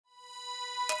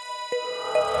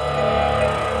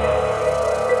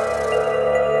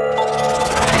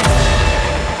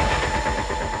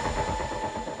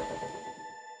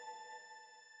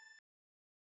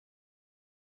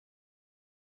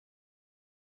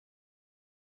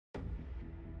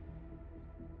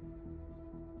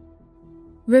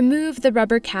Remove the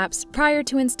rubber caps prior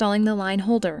to installing the line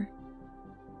holder.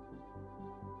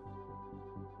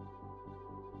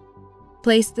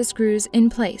 Place the screws in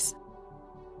place.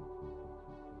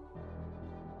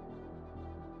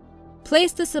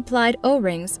 Place the supplied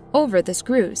O-rings over the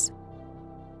screws.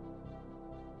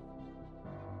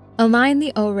 Align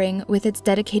the O-ring with its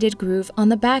dedicated groove on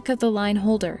the back of the line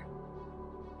holder.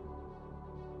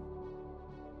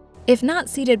 If not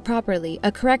seated properly,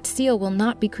 a correct seal will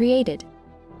not be created.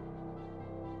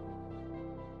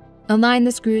 Align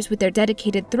the screws with their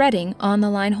dedicated threading on the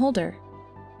line holder.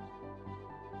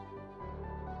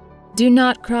 Do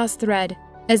not cross-thread,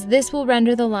 as this will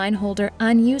render the line holder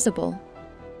unusable.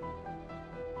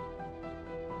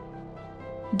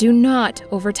 Do not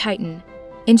over-tighten.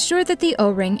 Ensure that the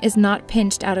O-ring is not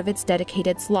pinched out of its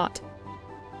dedicated slot.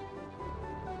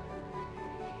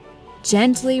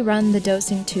 Gently run the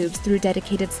dosing tubes through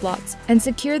dedicated slots and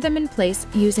secure them in place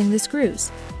using the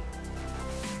screws.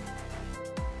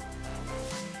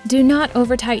 Do not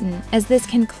over-tighten, as this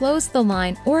can close the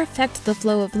line or affect the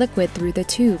flow of liquid through the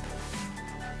tube.